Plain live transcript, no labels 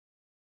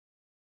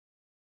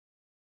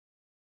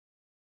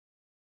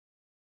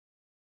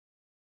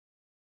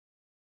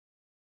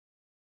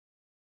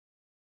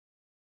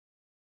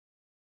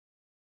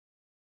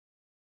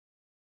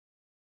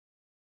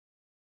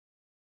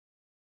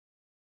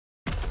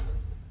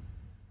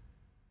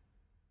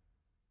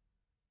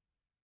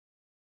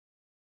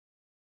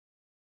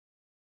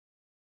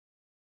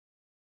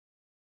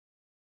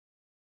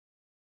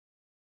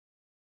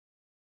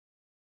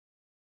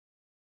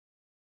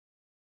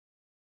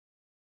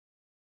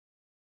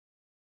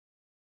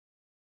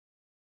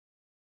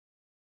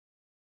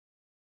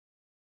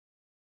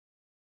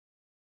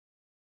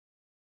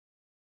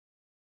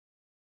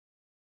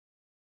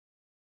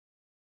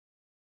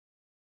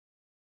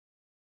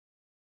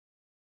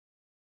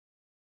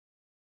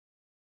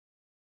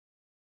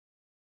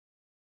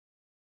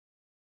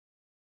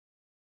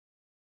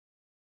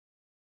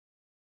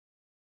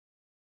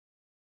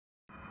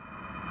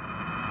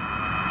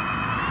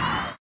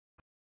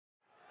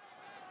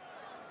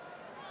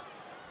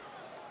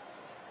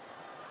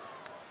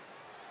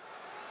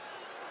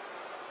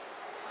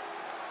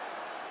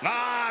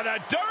Ah, the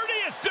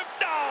dirtiest of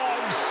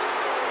dogs.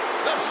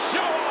 The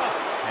show-off.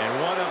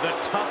 And one of the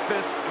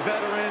toughest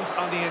veterans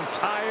on the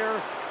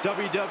entire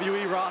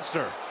WWE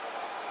roster.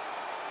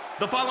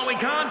 The following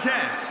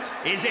contest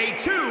is a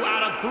 2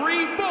 out of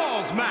 3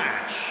 falls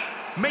match.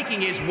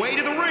 Making his way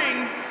to the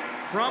ring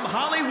from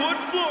Hollywood,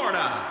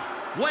 Florida,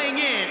 weighing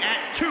in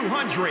at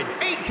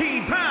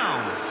 218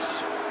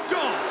 pounds,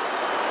 Dolph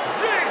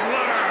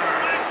Ziggler.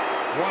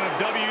 One of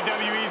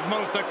WWE's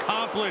most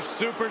accomplished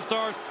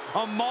superstars,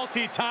 a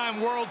multi-time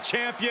world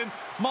champion,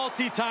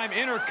 multi-time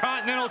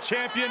intercontinental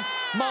champion,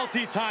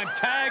 multi-time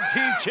tag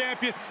team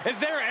champion. Is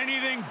there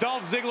anything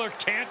Dolph Ziggler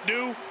can't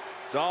do?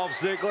 Dolph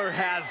Ziggler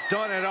has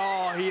done it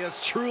all. He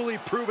has truly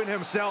proven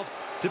himself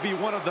to be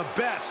one of the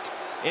best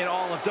in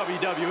all of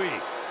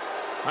WWE.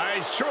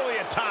 He's truly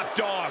a top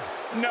dog,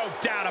 no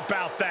doubt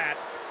about that.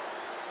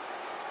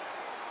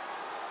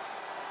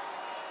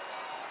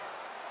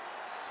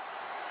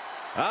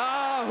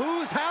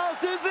 Whose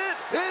house is it?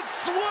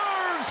 It's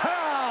Swerve's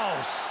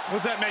house!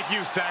 What does that make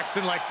you,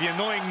 Saxton? Like the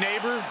annoying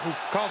neighbor who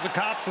calls the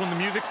cops when the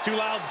music's too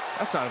loud?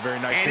 That's not a very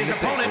nice thing to say,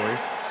 Corey. And his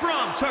opponent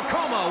from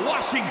Tacoma,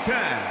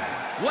 Washington,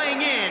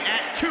 weighing in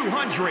at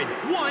 201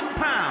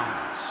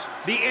 pounds,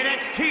 the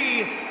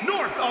NXT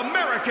North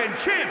American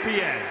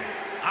Champion,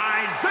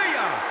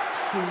 Isiah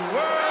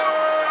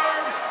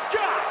Swerve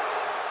Scott.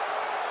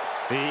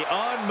 The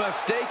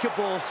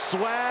unmistakable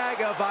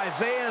swag of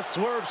Isiah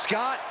Swerve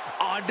Scott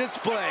on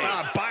display.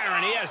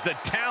 Byron, he has the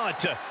talent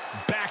to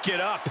back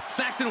it up.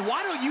 Saxton,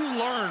 why don't you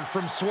learn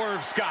from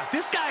Swerve Scott?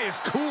 This guy is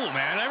cool,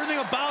 man. Everything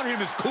about him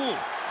is cool.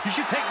 You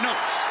should take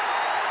notes.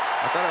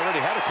 I thought I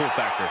already had a cool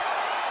factor.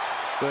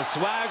 The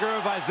swagger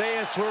of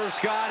Isiah Swerve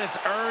Scott has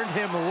earned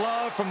him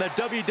love from the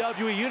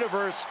WWE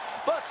Universe,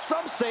 but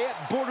some say it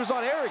borders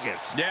on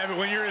arrogance. Yeah, but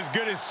when you're as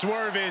good as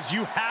Swerve is,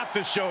 you have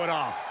to show it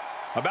off.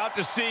 About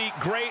to see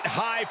great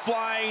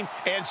high-flying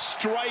and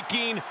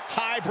striking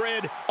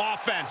hybrid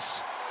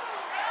offense.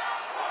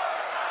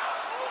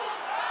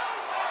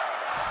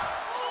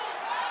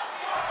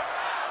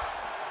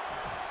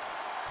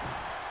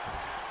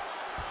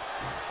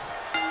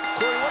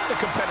 The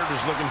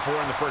competitors looking for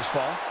in the first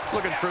fall?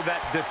 Looking for that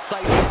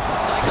decisive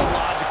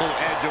psychological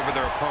edge over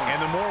their opponent.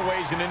 And the more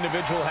ways an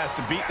individual has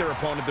to beat their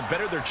opponent, the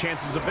better their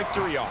chances of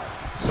victory are.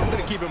 Something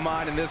to keep in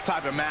mind in this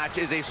type of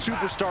match is a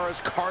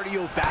superstar's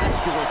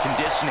cardiovascular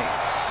conditioning.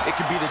 It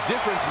can be the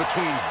difference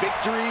between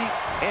victory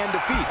and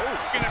defeat.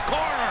 Oh, in the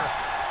corner.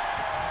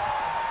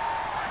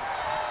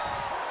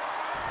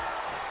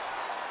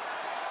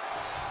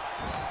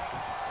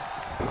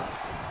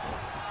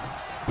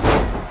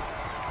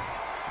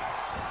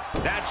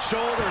 That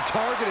shoulder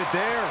targeted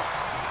there.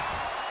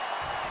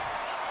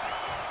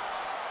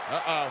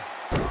 Uh-oh.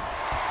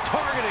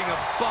 Targeting a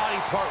body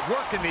part,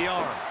 working the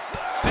arm.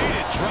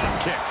 Seated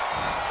drop kick.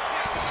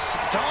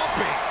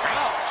 Stomping.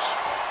 Ouch.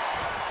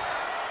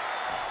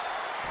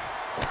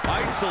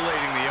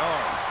 Isolating the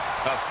arm.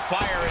 A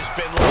fire has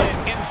been lit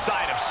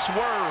inside of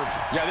Swerve.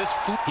 Yeah,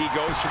 he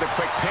goes for the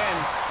quick pin.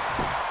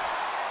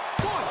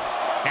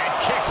 And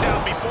kicks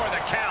out before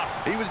the count.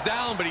 He was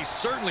down, but he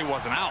certainly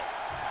wasn't out.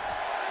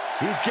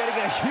 He's getting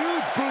a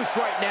huge boost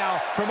right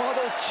now from all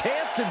those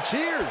chants and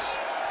cheers.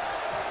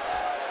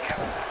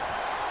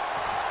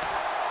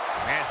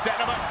 And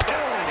setting him up.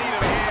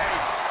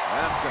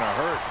 That's going to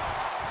hurt.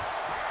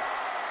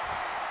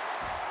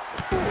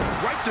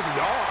 Right to the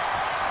arm.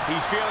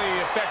 He's feeling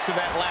the effects of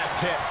that last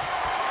hit.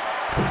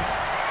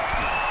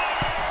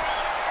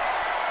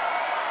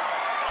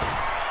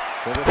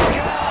 To the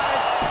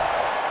skies.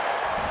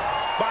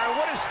 Byron,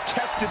 what has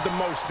tested the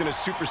most in a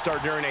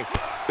superstar during a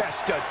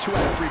best 2 out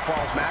of 3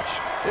 falls match?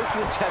 This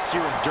will test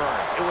your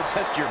endurance. It will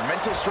test your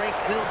mental strength,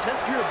 and it will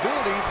test your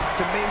ability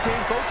to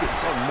maintain focus.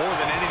 Well, more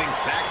than anything,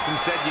 Saxton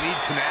said you need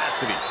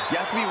tenacity. You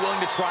have to be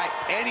willing to try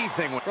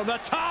anything. From the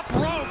top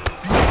rope,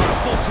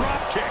 beautiful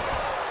drop kick.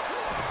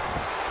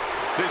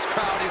 This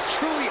crowd is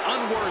truly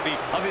unworthy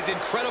of his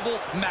incredible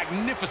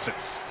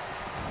magnificence.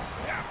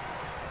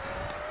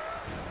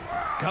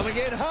 Coming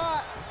in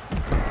hot.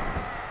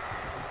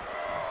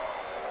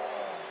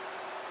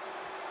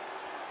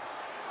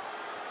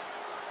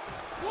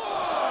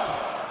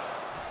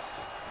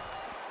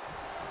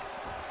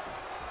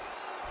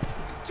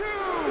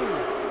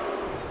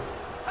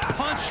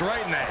 Punch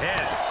right in the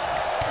head.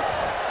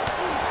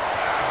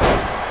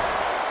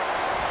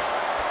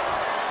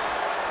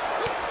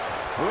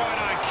 Right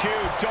on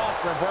cue,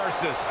 Dolph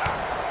reverses.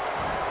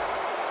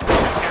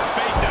 Check your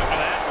face out for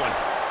that one.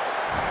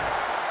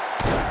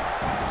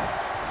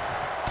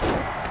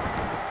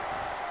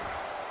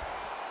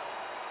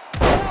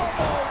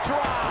 Elbow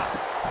drop.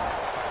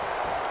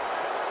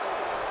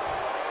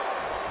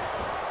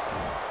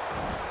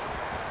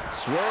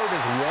 Swerve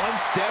is one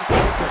step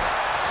quicker.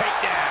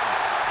 Takedown.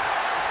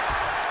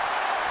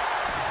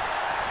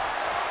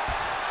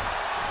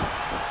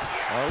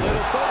 A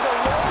little thunder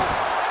roll.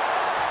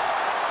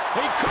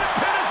 He could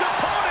pin his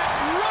opponent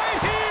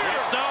right here.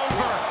 It's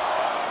over.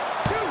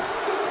 2,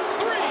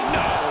 3,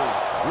 no.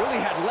 Really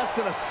had less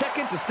than a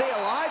second to stay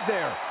alive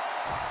there.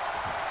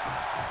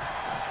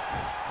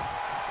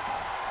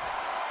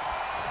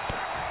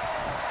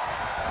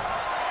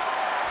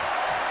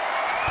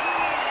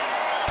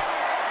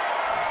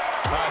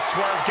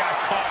 Swerve got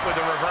caught with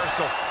a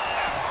reversal.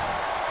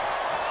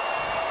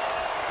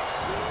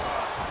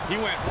 He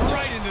went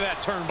right into that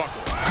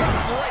turnbuckle.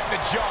 Right in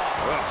the jaw.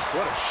 Ugh,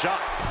 what a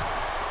shot.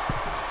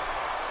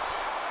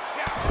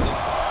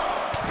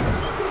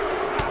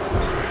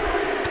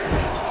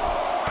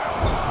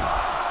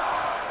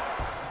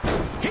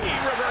 He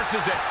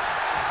reverses it.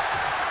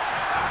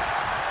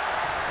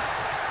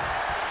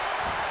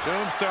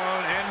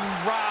 Tombstone en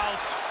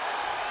route.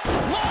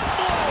 Long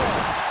blow.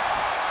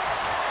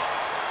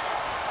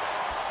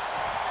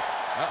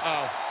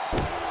 Uh-oh.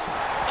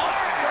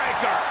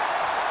 Armbreaker.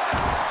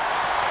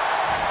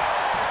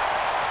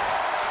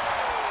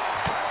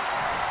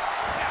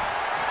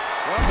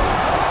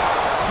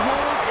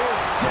 Swerve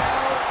is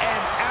down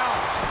and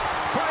out.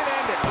 Try and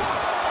end it.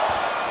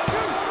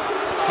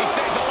 He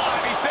stays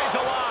alive. He stays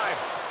alive.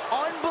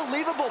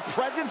 Unbelievable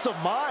presence of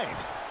mind.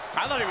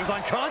 I thought he was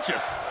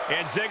unconscious.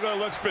 And Ziggler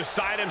looks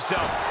beside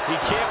himself. He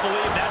can't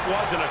believe that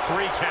wasn't a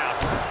 3 count.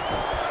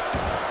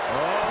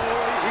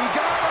 Oh, he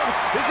got him.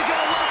 Is he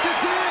going to lock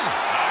this in?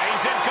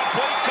 He's in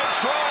complete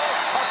control.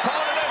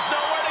 Opponent has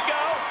nowhere to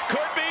go.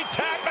 Could be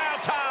tap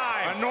out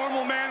time. A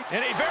normal man.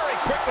 And he very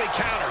quickly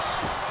counters.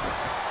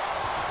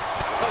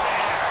 Oh,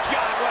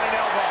 God, what an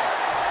elbow.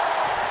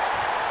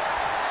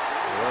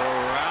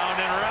 Round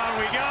and round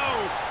we go.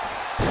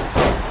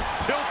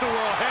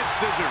 Tilt-a-whirl head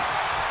scissors.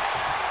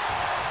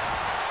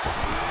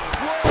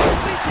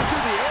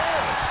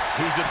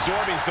 He's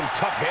absorbing some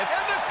tough hits.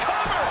 And the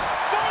cover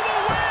for the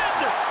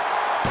win!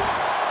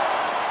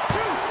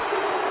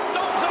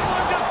 Dolph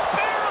Ziggler just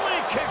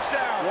barely kicks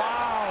out.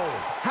 Wow.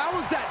 How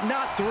is that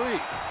not 3?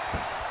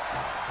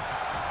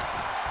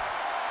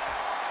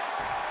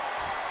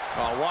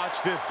 Oh,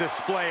 watch this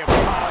display of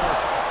power.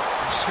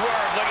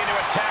 Swerve looking to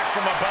attack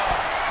from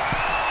above.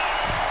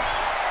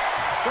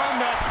 From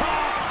the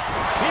top.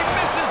 He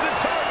misses the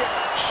target.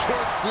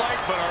 Short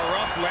flight, but a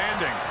rough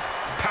landing.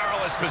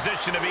 Powerless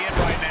position to be in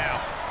right now.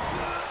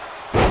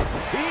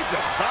 Heave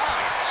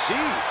aside.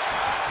 Jeez.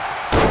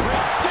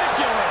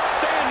 Ridiculous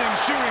standing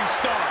shooting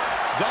star.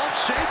 Dolph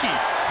shaky.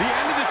 The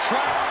end of the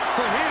track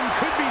for him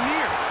could be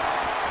near.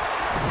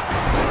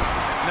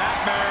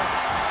 Snapmare.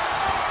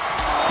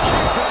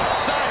 Kick to the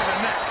side of the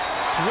neck.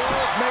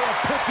 Swerve may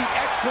have put the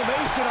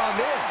exclamation on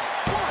this.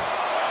 1,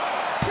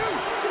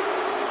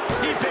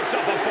 2. He picks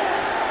up a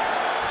fall.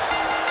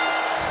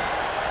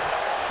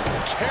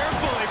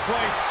 Carefully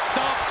placed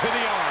stomp to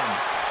the arm.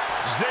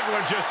 Ziggler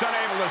just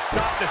unable to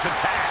stop this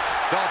attack.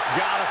 Dolph's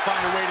got to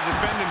find a way to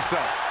defend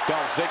himself.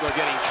 Dolph Ziggler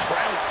getting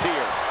trounced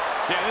here.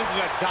 Yeah, this is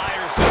a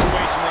dire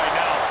situation right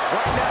now.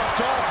 Right now,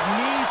 Dolph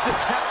needs to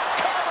tap.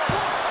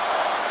 Cover!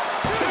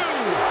 2!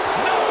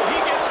 No, he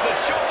gets the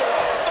shoulder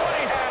up. Thought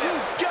he had it.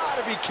 You've got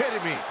to be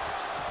kidding me.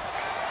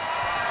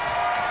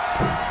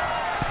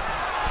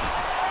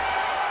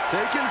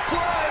 Taking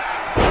flight.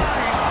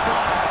 Body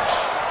splash.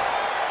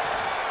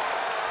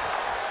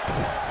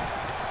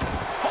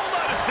 Hold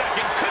on a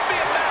second. Could be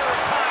a matter of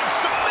time.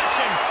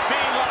 Submission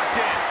being locked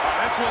in.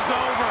 This one's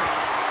over.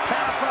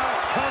 Tap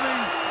out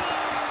coming.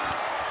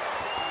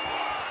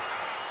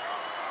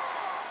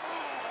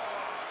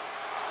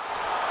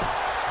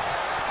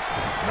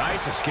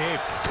 Nice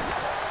escape.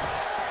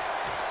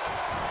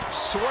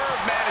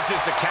 Swerve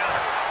manages to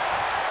counter.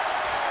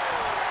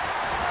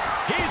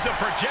 He's a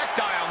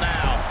projectile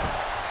now.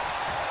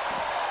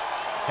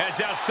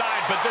 Heads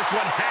outside, but this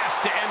one has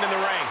to end in the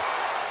ring.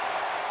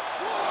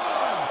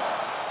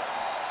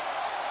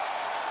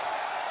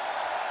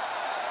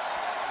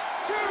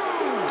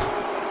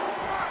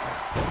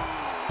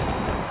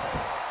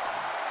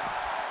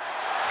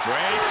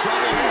 Great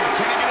trouble here.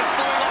 Can he get it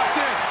fully locked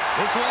in?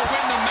 This won't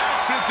win the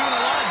match, but it's doing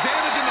a lot of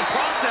damage in the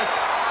process.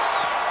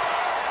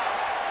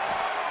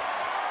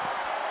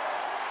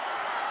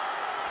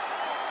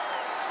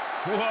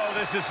 Whoa,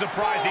 this is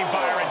surprising,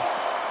 Byron.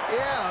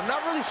 Yeah, I'm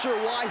not really sure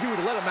why he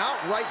would let him out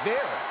right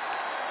there.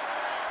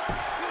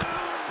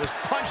 Just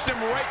punched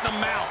him right in the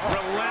mouth.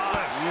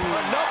 Relentless.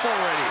 Enough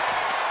already.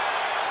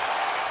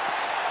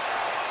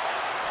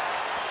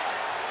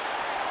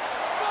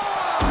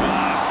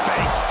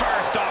 Face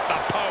first off the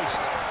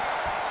post.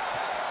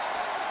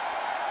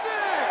 6.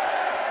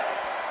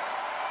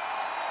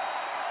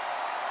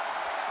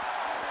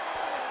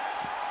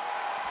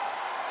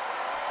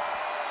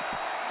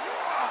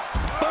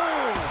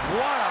 Boom!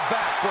 What a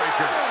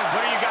backbreaker.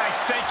 What are you guys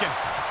thinking?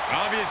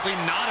 Obviously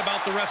not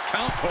about the ref's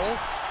count, Cole.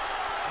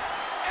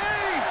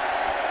 8.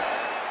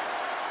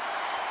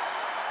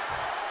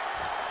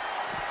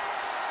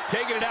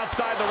 Taking it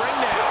outside the ring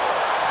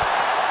now.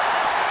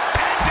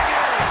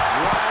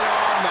 Right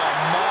on the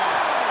mark.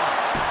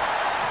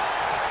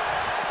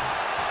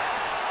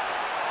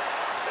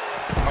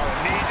 Our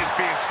knee is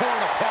being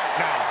torn apart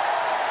now.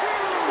 2.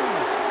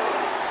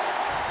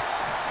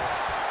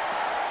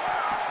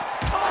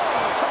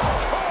 Oh,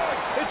 tossed hard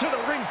into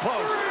the ring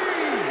post. 3.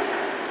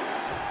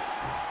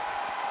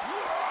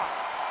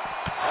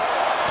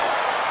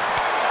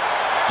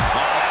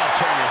 Oh, that'll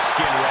turn your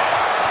skin red.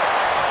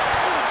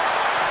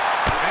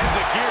 And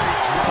Ziggler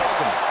drops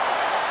him.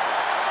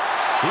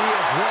 He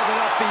is revving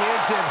up the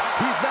engine.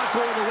 He's not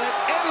going to let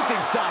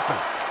anything stop him.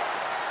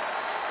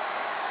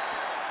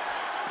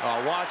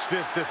 Oh, watch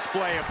this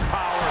display of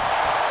power.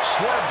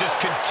 Swerve just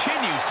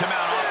continues to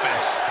mount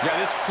offense. Yeah,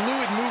 this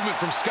fluid movement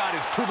from Scott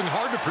is proving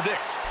hard to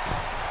predict.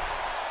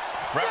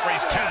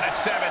 Referee's count at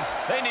 7.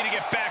 They need to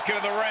get back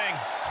into the ring.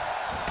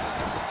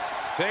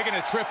 Taking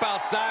a trip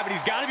outside, but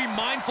he's got to be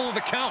mindful of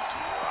the count.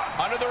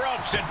 Under the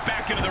ropes and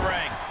back into the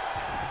ring.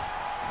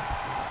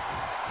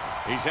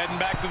 He's heading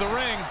back to the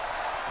ring.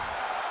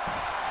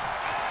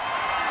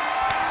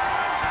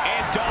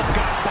 And Dolph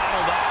got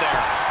bottled up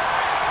there.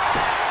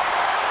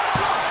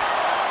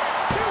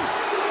 1, 2,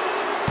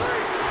 3.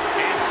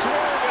 And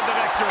Swerve with the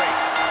victory.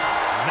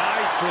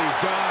 Nicely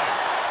done.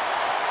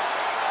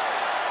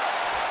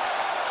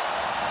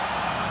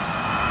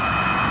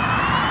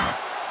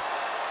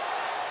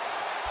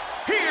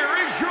 Here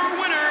is your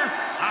winner,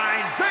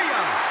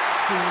 Isiah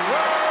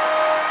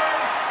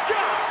Swerve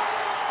Scott.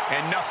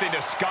 And nothing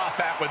to scoff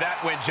at with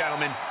that win,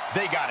 gentlemen.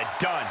 They got it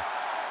done.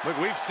 Look,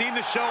 we've seen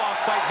the show-off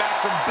fight back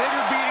from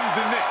bigger beatings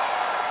than this.